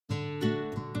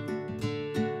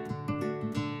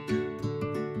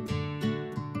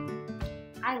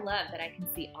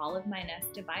see all of my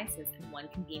Nest devices in one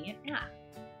convenient app.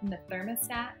 From the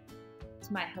thermostat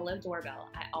to my Hello Doorbell,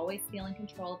 I always feel in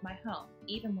control of my home,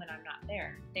 even when I'm not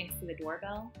there, thanks to the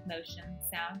doorbell, motion,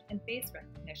 sound, and face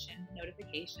recognition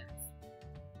notifications.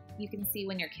 You can see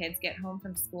when your kids get home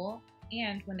from school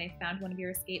and when they found one of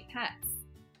your escaped pets.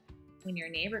 When your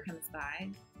neighbor comes by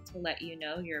to let you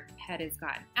know your pet has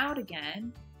gotten out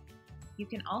again, you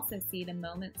can also see the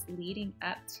moments leading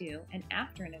up to and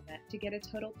after an event to get a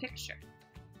total picture.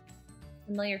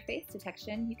 Familiar face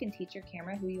detection, you can teach your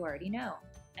camera who you already know,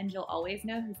 and you'll always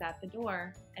know who's at the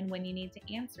door and when you need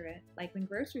to answer it, like when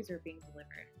groceries are being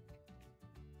delivered.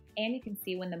 And you can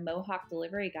see when the Mohawk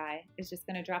delivery guy is just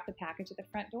going to drop the package at the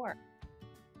front door.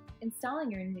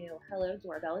 Installing your new Hello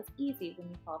Doorbell is easy when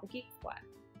you call the Geek Squad.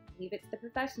 Leave it to the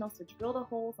professionals to drill the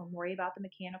holes and worry about the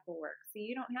mechanical work so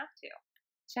you don't have to.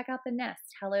 Check out the Nest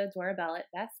Hello Doorbell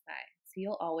at Best Buy so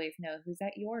you'll always know who's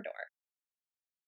at your door.